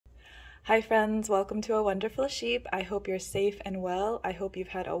Hi friends, welcome to A Wonderful Sheep. I hope you're safe and well. I hope you've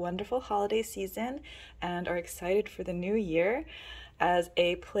had a wonderful holiday season and are excited for the new year. As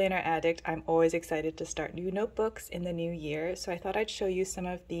a planner addict, I'm always excited to start new notebooks in the new year, so I thought I'd show you some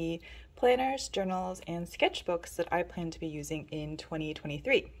of the planners, journals, and sketchbooks that I plan to be using in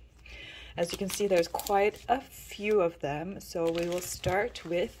 2023. As you can see, there's quite a few of them, so we will start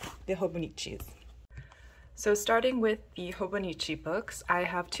with the Hobonichis. So starting with the Hobonichi books, I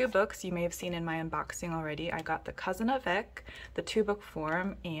have two books you may have seen in my unboxing already. I got the Cousin Avec, the 2-book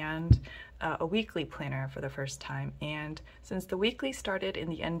form, and a weekly planner for the first time. And since the weekly started in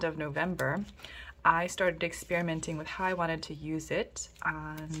the end of November, I started experimenting with how I wanted to use it.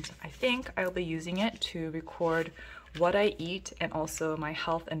 And I think I'll be using it to record what I eat and also my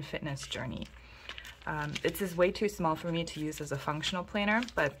health and fitness journey. This is way too small for me to use as a functional planner,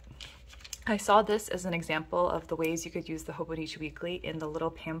 but I saw this as an example of the ways you could use the Hobonichi Weekly in the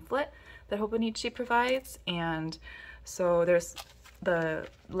little pamphlet that Hobonichi provides. And so there's the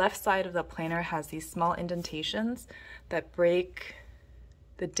left side of the planner has these small indentations that break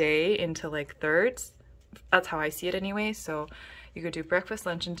the day into like thirds. That's how I see it anyway. So you could do breakfast,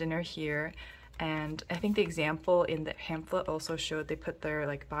 lunch, and dinner here. And I think the example in the pamphlet also showed they put their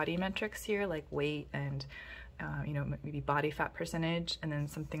like body metrics here, like weight and maybe body fat percentage, and then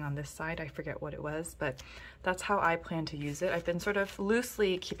something on this side, I forget what it was, but that's how I plan to use it. I've been sort of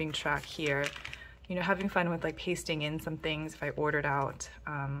loosely keeping track here, having fun with like pasting in some things if I ordered out.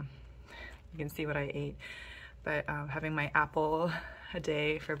 You can see what I ate, but having my apple a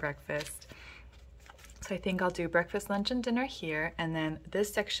day for breakfast. So I think I'll do breakfast, lunch, and dinner here, and then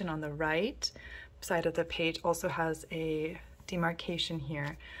this section on the right side of the page also has a demarcation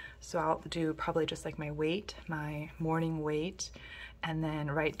here. So I'll do probably just like my weight, my morning weight, and then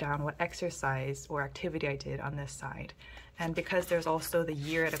write down what exercise or activity I did on this side. And because there's also the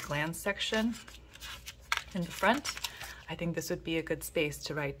year at a glance section in the front, I think this would be a good space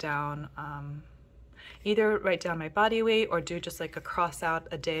to write down, either write down my body weight or do just like a cross out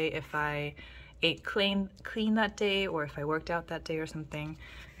a day if I ate clean that day or if I worked out that day or something.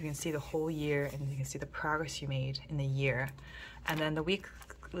 You can see the whole year and you can see the progress you made in the year. And then the weekly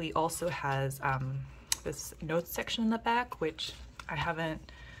also has this notes section in the back, which I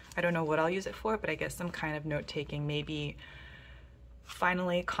don't know what I'll use it for, but I guess some kind of note taking, maybe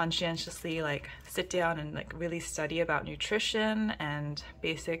finally conscientiously like sit down and like really study about nutrition and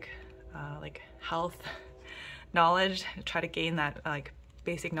basic like health knowledge, try to gain that like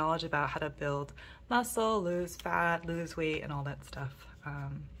basic knowledge about how to build muscle, lose fat, lose weight, and all that stuff.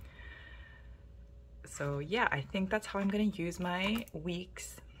 So yeah, I think that's how I'm going to use my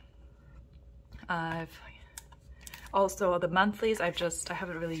weeks. Also the monthlies, I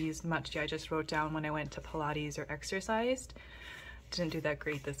haven't really used much yet. I just wrote down when I went to Pilates or exercised. Didn't do that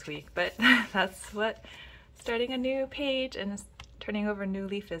great this week, but that's what starting a new page and turning over a new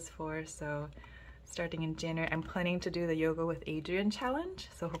leaf is for. So starting in January, I'm planning to do the Yoga with Adriene challenge.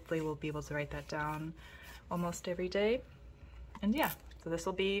 So hopefully we'll be able to write that down almost every day. And yeah, so this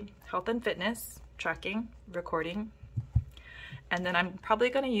will be health and fitness, tracking, recording. And then I'm probably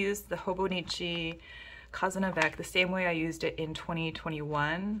going to use the Hobonichi Cousin Avec the same way I used it in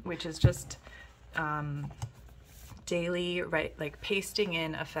 2021, which is just daily, right, like pasting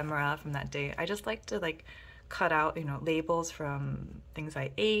in ephemera from that day. I just like to like cut out, labels from things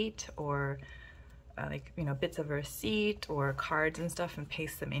I ate or bits of a receipt or cards and stuff and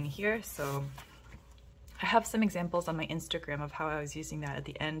paste them in here. So I have some examples on my Instagram of how I was using that at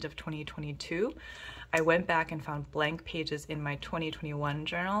the end of 2022. I went back and found blank pages in my 2021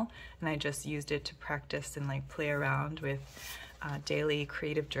 journal, and I just used it to practice and like play around with daily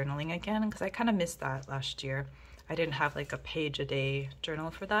creative journaling again, because I kind of missed that last year. I didn't have like a page a day journal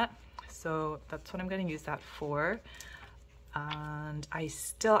for that. So that's what I'm going to use that for. And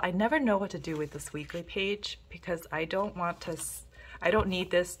I never know what to do with this weekly page because I don't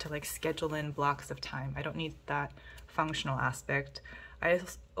need this to like schedule in blocks of time. I don't need that functional aspect. I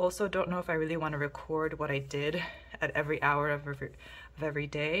also don't know if I really want to record what I did at every hour of every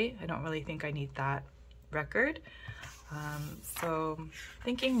day. I don't really think I need that record. So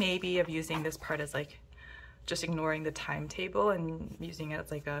thinking maybe of using this part as like just ignoring the timetable and using it as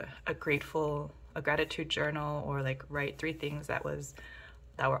like a gratitude journal, or like write 3 things that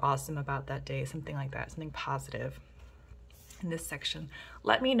were awesome about that day, something like that, something positive. In this section,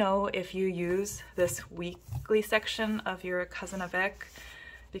 let me know if you use this weekly section of your Cousin Avec,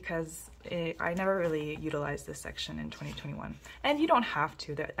 because I never really utilized this section in 2021. And you don't have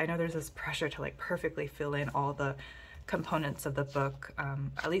to. I know there's this pressure to like perfectly fill in all the components of the book.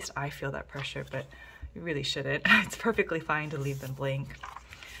 At least I feel that pressure, but you really shouldn't. It's perfectly fine to leave them blank.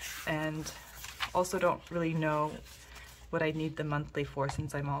 and also don't really know what I need the monthly for,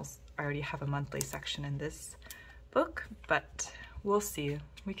 since I already have a monthly section in this book, but we'll see.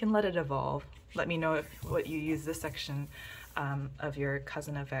 We can let it evolve. Let me know what you use this section of your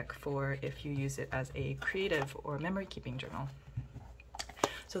cousin Avec for, if you use it as a creative or memory keeping journal.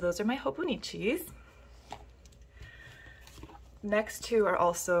 So those are my Hobonichis. Next two are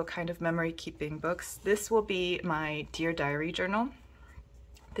also kind of memory keeping books. This will be my Dear Diary journal.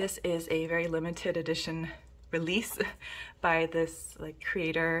 This is a very limited edition release by this like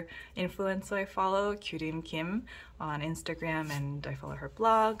creator influencer I follow, Kyurim Kim, on Instagram, and I follow her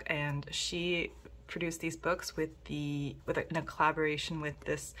blog, and she produced these books in a collaboration with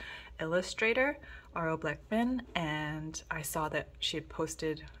this illustrator, R.O. Blackman, and I saw that she had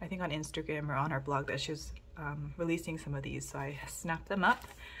posted, I think on Instagram or on her blog, that she was releasing some of these, so I snapped them up.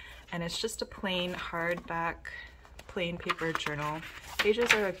 And it's just a plain hardback, plain paper journal.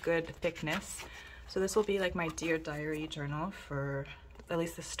 Pages are a good thickness. So this will be like my Dear Diary journal for at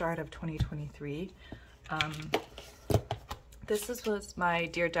least the start of 2023. This was my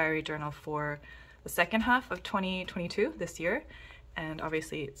Dear Diary journal for the second half of 2022, this year. And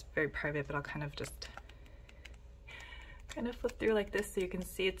obviously it's very private, but I'll kind of flip through like this so you can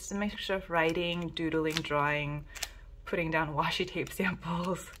see it's a mixture of writing, doodling, drawing, putting down washi tape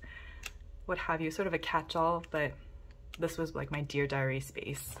samples, what have you, sort of a catch-all, but this was like my Dear Diary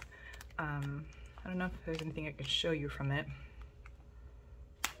space. I don't know if there's anything I could show you from it.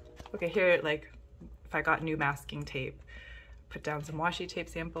 Okay, here, like, if I got new masking tape, put down some washi tape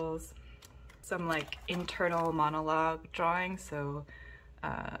samples, some like internal monologue drawing. So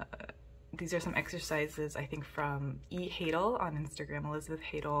these are some exercises, I think, from E. Hadel on Instagram, Elizabeth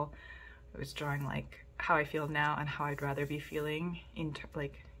Hadel. I was drawing like how I feel now and how I'd rather be feeling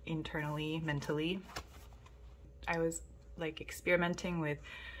internally, mentally. I was like experimenting with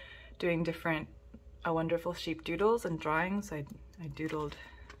doing different A Wonderful Sheep doodles and drawings. I doodled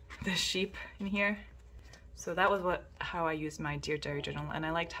the sheep in here. So that was how I used my Dear Diary journal, and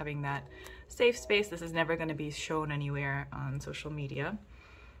I liked having that safe space. This is never going to be shown anywhere on social media.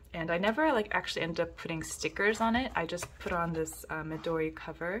 And I never like actually ended up putting stickers on it. I just put on this Midori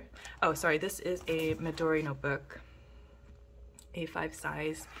cover. Oh, sorry, this is a Midori notebook, A5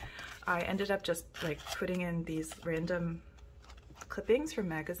 size. I ended up just like putting in these random clippings from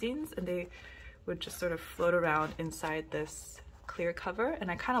magazines, and they would just sort of float around inside this clear cover,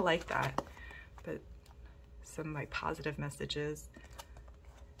 and I kind of like that. But some like positive messages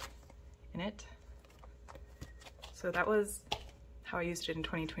in it. So that was how I used it in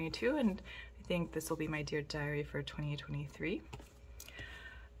 2022, and I think this will be my Dear Diary for 2023.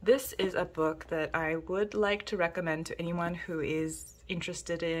 This is a book that I would like to recommend to anyone who is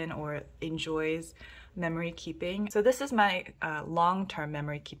interested in or enjoys memory keeping. So this is my long-term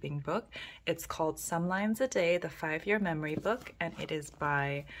memory keeping book. It's called Some Lines a Day, the 5-Year Memory Book, and it is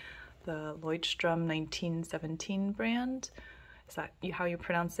by the Lloydstrom 1917 brand. Is that how you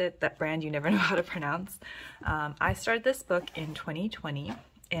pronounce it? That brand you never know how to pronounce. I started this book in 2020,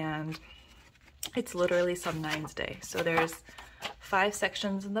 and it's literally some lines a day. So there's 5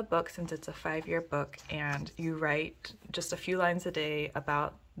 sections in the book, since it's a 5-year book, and you write just a few lines a day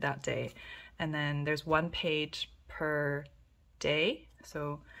about that day. And then there's 1 page per day.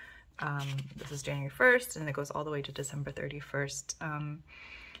 So this is January 1st, and it goes all the way to December 31st.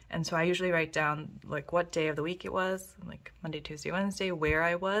 And so I usually write down like what day of the week it was, like Monday, Tuesday, Wednesday, where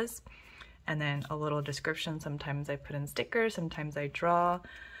I was, and then a little description. Sometimes I put in stickers, sometimes I draw.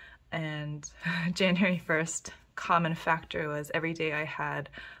 And January 1st, common factor was every day I had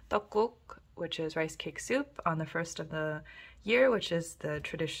tteokguk, which is rice cake soup, on the 1st of the year, which is the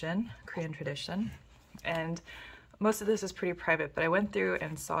tradition, Korean tradition. And most of this is pretty private, but I went through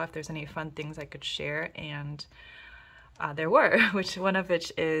and saw if there's any fun things I could share, and there were, one of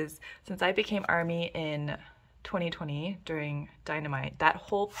which is, since I became ARMY in 2020 during Dynamite, that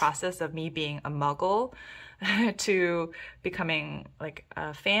whole process of me being a muggle to becoming like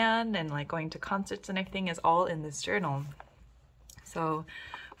a fan and like going to concerts and everything is all in this journal. So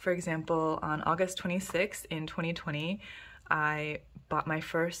for example, on August 26th in 2020, I bought my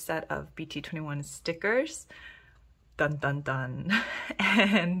first set of BT21 stickers. Dun dun dun.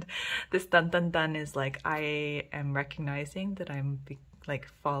 And this dun dun dun is like I am recognizing that I'm like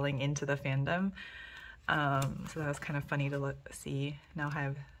falling into the fandom. So that was kind of funny to see. Now I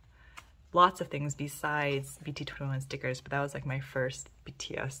have lots of things besides BT21 stickers, but that was like my first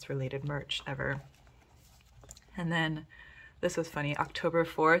BTS related merch ever. And then this was funny, October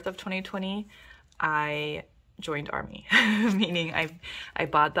 4th of 2020, I joined Army, meaning I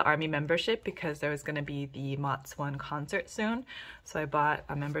bought the Army membership because there was going to be the Mott's One concert soon. So I bought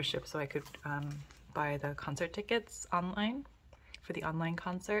a membership so I could buy the concert tickets online for the online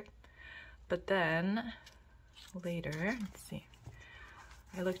concert. But then later, let's see,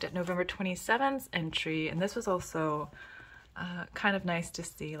 I looked at November 27th's entry, and this was also kind of nice to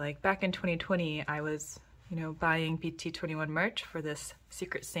see. Like back in 2020, I was, you know, buying BT21 merch for this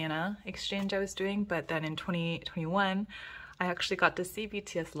Secret Santa exchange I was doing, but then in 2021, I actually got to see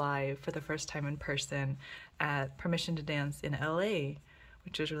BTS live for the first time in person at Permission to Dance in LA,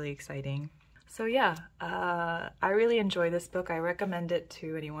 which was really exciting. So yeah, I really enjoy this book. I recommend it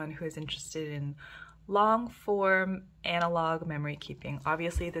to anyone who is interested in long form analog memory keeping.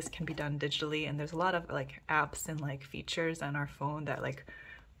 Obviously this can be done digitally, and there's a lot of like apps and like features on our phone that like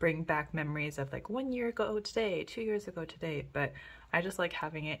bring back memories of like 1 year ago today, 2 years ago today, but I just like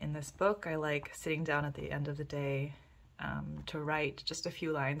having it in this book. I like sitting down at the end of the day to write just a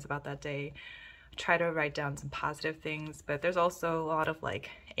few lines about that day. Try to write down some positive things, but there's also a lot of like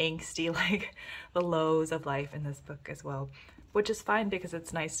angsty, like the lows of life in this book as well, which is fine because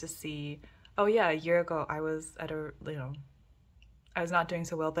it's nice to see, oh yeah, a year ago I was at a, you know, I was not doing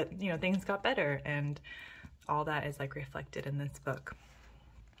so well, but you know, things got better, and all that is like reflected in this book.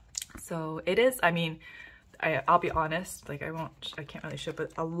 So it is, I mean, I'll be honest, like I can't really show,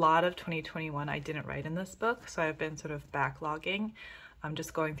 but a lot of 2021 I didn't write in this book, so I've been sort of backlogging. I'm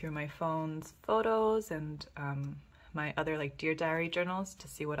just going through my phone's photos and my other like Dear Diary journals to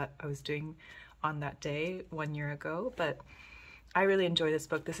see what I was doing on that day 1 year ago. But I really enjoy this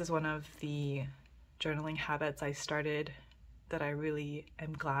book. This is one of the journaling habits I started that I really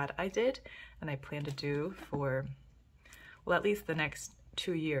am glad I did, and I plan to do for, well, at least the next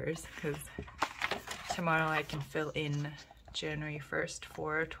 2 years, because tomorrow I can fill in January 1st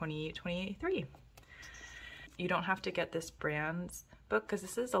for 2023. You don't have to get this brand's book because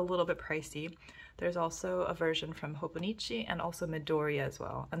this is a little bit pricey. There's also a version from Hobonichi and also Midori as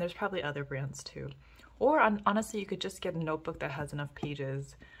well, and there's probably other brands too. Or honestly, you could just get a notebook that has enough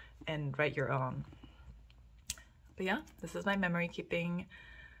pages and write your own. But yeah, this is my memory keeping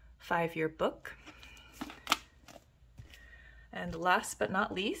 5-year book. And last but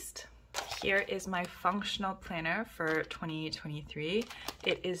not least, here is my functional planner for 2023.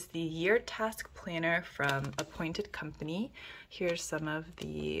 It is the year task planner from Appointed Company. Here's some of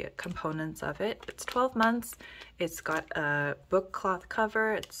the components of it. It's 12 months. It's got a book cloth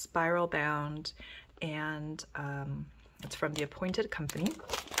cover. It's spiral bound, and it's from the Appointed Company.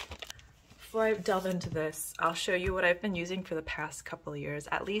 Before I delve into this, I'll show you what I've been using for the past couple of years,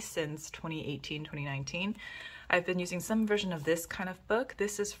 at least since 2018, 2019. I've been using some version of this kind of book.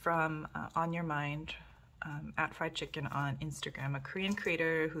 This is from On Your Mind, at Fried Chicken on Instagram, a Korean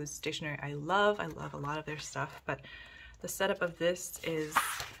creator whose stationery I love. I love a lot of their stuff, but the setup of this is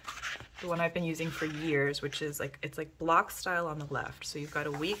the one I've been using for years, which is like, it's like block style on the left. So you've got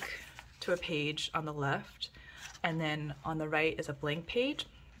a week to a page on the left, and then on the right is a blank page.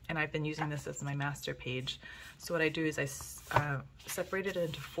 And I've been using this as my master page. So what I do is I separate it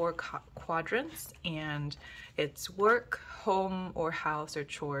into 4 quadrants, and it's work, home or house or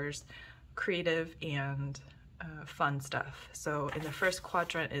chores, creative, and fun stuff. So in the first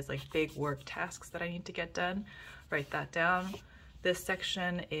quadrant is like big work tasks that I need to get done. Write that down. This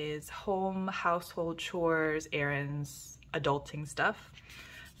section is home, household chores, errands, adulting stuff.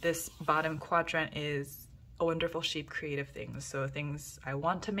 This bottom quadrant is A Wonderful Sheep creative things. So things I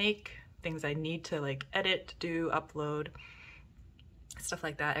want to make, things I need to like edit, do, upload, stuff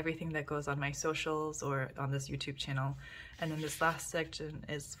like that. Everything that goes on my socials or on this YouTube channel. And then this last section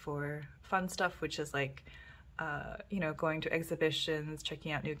is for fun stuff, which is like, you know, going to exhibitions,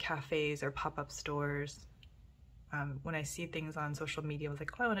 checking out new cafes or pop-up stores. When I see things on social media, I was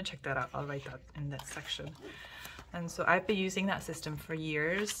like, oh, I want to check that out. I'll write that in that section. And so I've been using that system for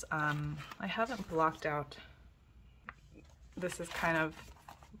years. I haven't blocked out. This is kind of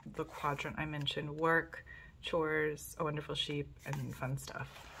the quadrant I mentioned: work, chores, A Wonderful Sheep, and fun stuff.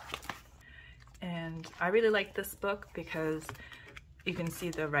 And I really like this book because you can see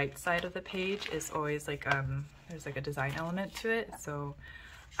the right side of the page is always like, there's like a design element to it. So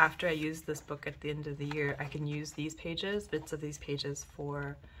after I use this book at the end of the year, I can use these pages, bits of these pages,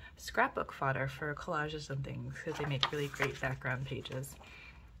 for scrapbook fodder for collages and things, because they make really great background pages.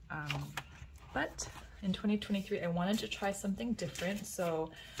 But in 2023, I wanted to try something different, so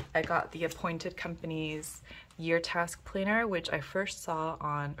I got the Appointed Company's Year Task Planner, which I first saw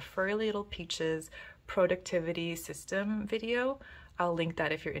on Furry Little Peach's productivity system video. I'll link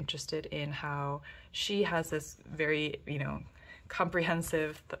that if you're interested in how she has this very, you know,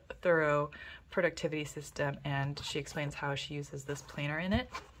 comprehensive, thorough productivity system, and she explains how she uses this planner in it.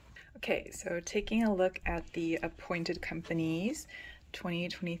 Okay, so taking a look at the Appointed Companies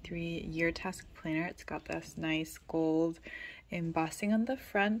 2023 Year Task Planner. It's got this nice gold embossing on the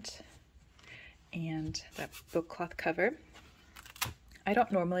front and that book cloth cover. I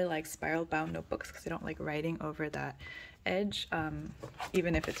don't normally like spiral bound notebooks because I don't like writing over that edge,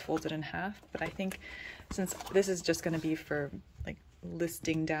 even if it's folded in half, but I think since this is just going to be for like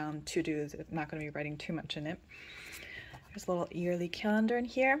listing down to-dos, I'm not going to be writing too much in it. There's a little yearly calendar in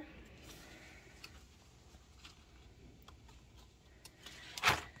here.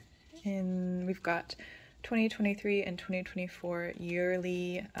 And we've got 2023 and 2024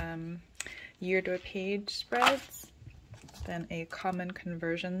 yearly year-to-a-page spreads, then a common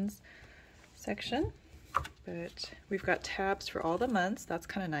conversions section. But we've got tabs for all the months. That's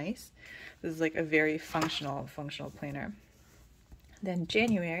kind of nice. This is like a very functional planner. Then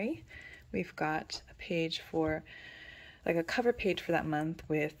January, we've got a page for like a cover page for that month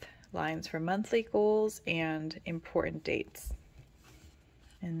with lines for monthly goals and important dates.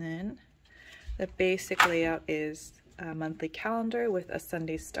 And then the basic layout is a monthly calendar with a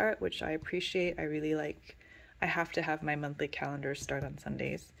Sunday start, which I appreciate. I really like. I have to have my monthly calendar start on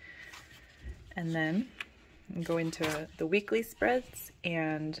Sundays. And then go into the weekly spreads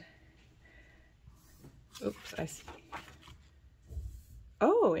and, oops, I see.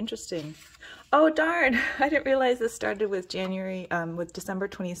 Oh, interesting. Oh, darn. I didn't realize this started with with December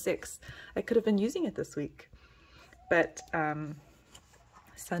 26th. I could have been using it this week. But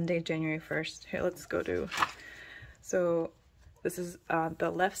Sunday, January 1st. Here, let's go to, so this is,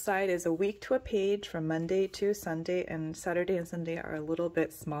 the left side is a week to a page from Monday to Sunday, and Saturday and Sunday are a little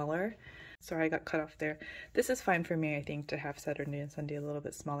bit smaller. Sorry, I got cut off there. This is fine for me, I think, to have Saturday and Sunday a little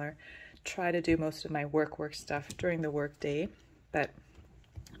bit smaller. Try to do most of my work stuff during the work day, but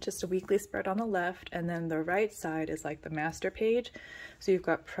just a weekly spread on the left, and then the right side is like the master page. So you've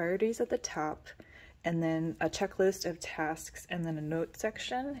got priorities at the top, and then a checklist of tasks, and then a note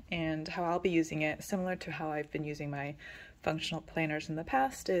section. And how I'll be using it, similar to how I've been using my functional planners in the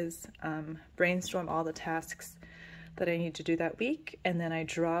past, is brainstorm all the tasks that I need to do that week, and then I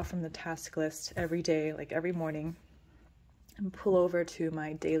draw from the task list every day, like every morning, and pull over to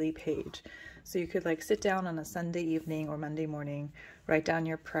my daily page. So you could like sit down on a Sunday evening or Monday morning, write down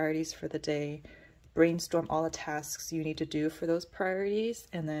your priorities for the day, brainstorm all the tasks you need to do for those priorities,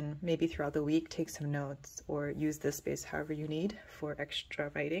 and then maybe throughout the week take some notes or use this space however you need for extra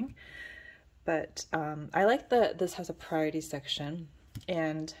writing. But I like that this has a priority section,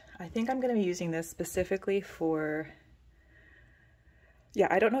 and I think I'm going to be using this specifically for, yeah,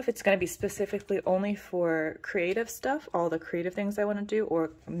 I don't know if it's going to be specifically only for creative stuff, all the creative things I want to do,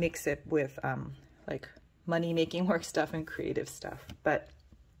 or mix it with like money making work stuff and creative stuff. But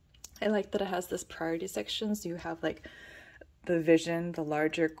I like that it has this priority section, so you have like the vision, the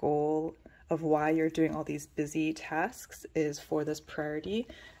larger goal of why you're doing all these busy tasks is for this priority.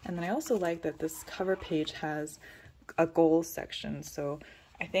 And then I also like that this cover page has a goals section. So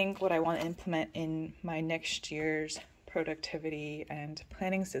I think what I want to implement in my next year's productivity and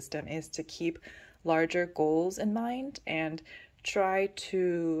planning system is to keep larger goals in mind and try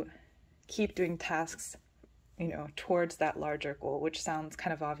to keep doing tasks, you know, towards that larger goal, which sounds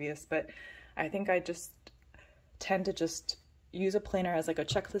kind of obvious, but I think I just tend to just use a planner as like a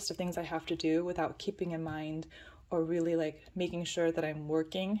checklist of things I have to do without keeping in mind or really like making sure that I'm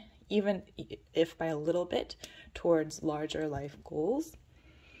working, even if by a little bit, towards larger life goals.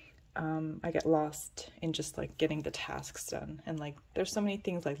 I get lost in just like getting the tasks done, and like there's so many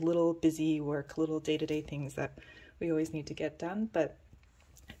things like little busy work, little day-to-day things that we always need to get done, but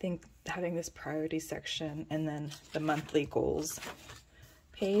I think having this priority section and then the monthly goals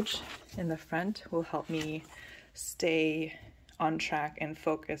page in the front will help me stay on track and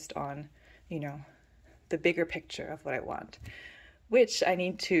focused on, you know, the bigger picture of what I want, which I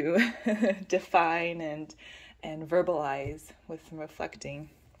need to define and verbalize with some reflecting.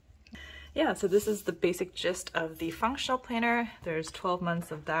 Yeah, so this is the basic gist of the functional planner. There's 12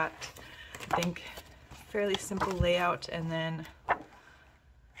 months of that. I think fairly simple layout, and then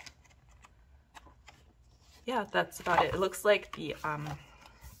yeah, that's about it. It looks like the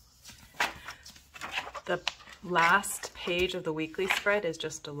last page of the weekly spread is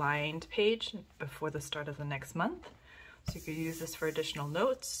just a lined page before the start of the next month. So you could use this for additional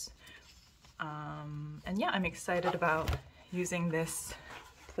notes. And yeah, I'm excited about using this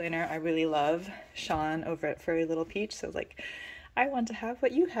planner. I really love Sean over at Furry Little Peach. So like, I want to have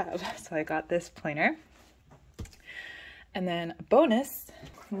what you have. So I got this planner. And then a bonus,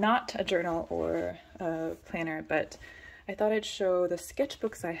 not a journal or a planner, but I thought I'd show the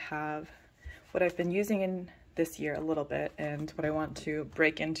sketchbooks I have, what I've been using in this year a little bit, and what I want to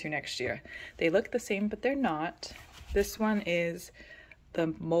break into next year. They look the same, but they're not. This one is the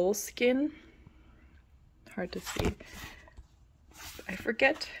Moleskine. Hard to see. I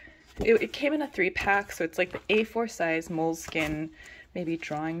forget. It came in a 3-pack, so it's like the A4 size Moleskine, maybe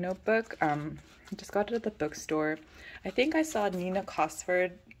drawing notebook. I just got it at the bookstore. I think I saw Nina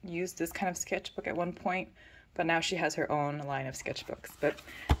Cosford use this kind of sketchbook at one point, but now she has her own line of sketchbooks. But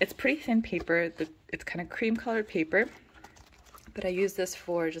it's pretty thin paper. It's kind of cream colored paper, but I use this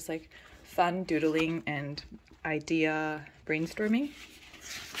for just like fun doodling and idea brainstorming.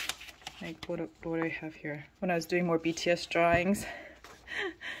 Like what do I have here? When I was doing more BTS drawings.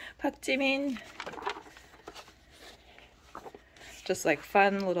 Park Jimin. Just like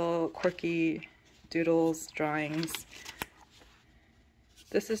fun little quirky doodles, drawings.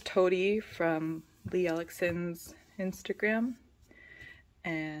 This is Toadie from Lee Ellickson's Instagram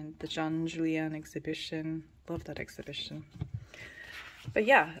and the Jean Julien exhibition. Love that exhibition. But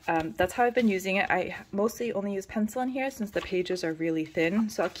yeah, that's how I've been using it. I mostly only use pencil in here since the pages are really thin.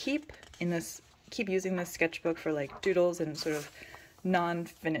 So I'll keep using this sketchbook for like doodles and sort of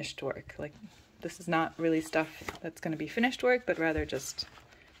non-finished work. Like this is not really stuff that's going to be finished work, but rather just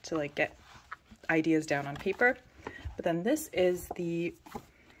to like get ideas down on paper. But then this is the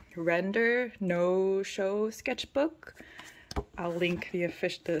Rendr no-show sketchbook. I'll link the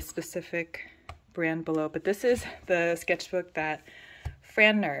specific brand below, but this is the sketchbook that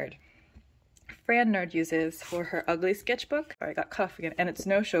Rendr uses for her ugly sketchbook. I got cut off again, and it's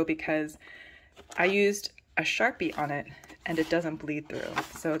no-show because I used a Sharpie on it and it doesn't bleed through.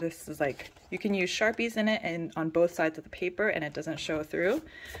 So this is like, you can use Sharpies in it and on both sides of the paper and it doesn't show through.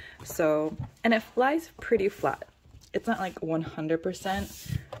 So, and it flies pretty flat. It's not like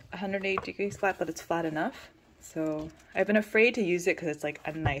 100% 180 degrees flat, but it's flat enough. So I've been afraid to use it because it's like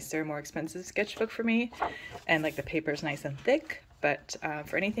a nicer, more expensive sketchbook for me. And like the paper is nice and thick, but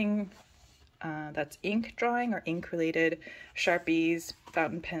for anything that's ink drawing or ink related, Sharpies,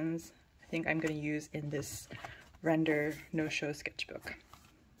 fountain pens, I think I'm going to use in this Rendr no-show sketchbook.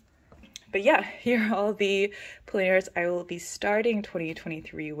 But yeah, here are all the planners I will be starting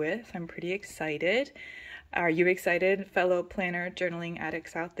 2023 with. I'm pretty excited. Are you excited, fellow planner journaling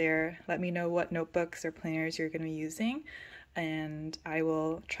addicts out there? Let me know what notebooks or planners you're going to be using, and I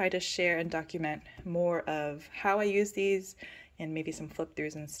will try to share and document more of how I use these and maybe some flip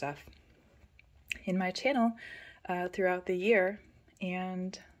throughs and stuff in my channel throughout the year.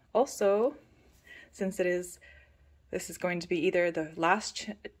 And also, since this is going to be either the last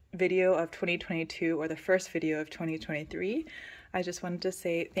video of 2022 or the first video of 2023, I just wanted to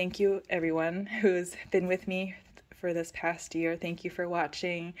say thank you everyone who's been with me for this past year. Thank you for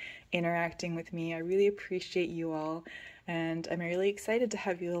watching, interacting with me. I really appreciate you all, and I'm really excited to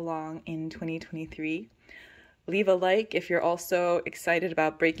have you along in 2023. Leave a like if you're also excited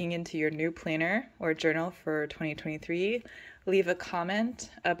about breaking into your new planner or journal for 2023. Leave a comment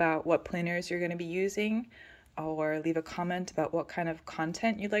about what planners you're going to be using, or leave a comment about what kind of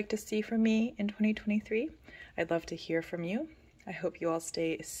content you'd like to see from me in 2023. I'd love to hear from you. I hope you all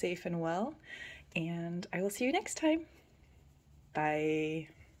stay safe and well, and I will see you next time. Bye.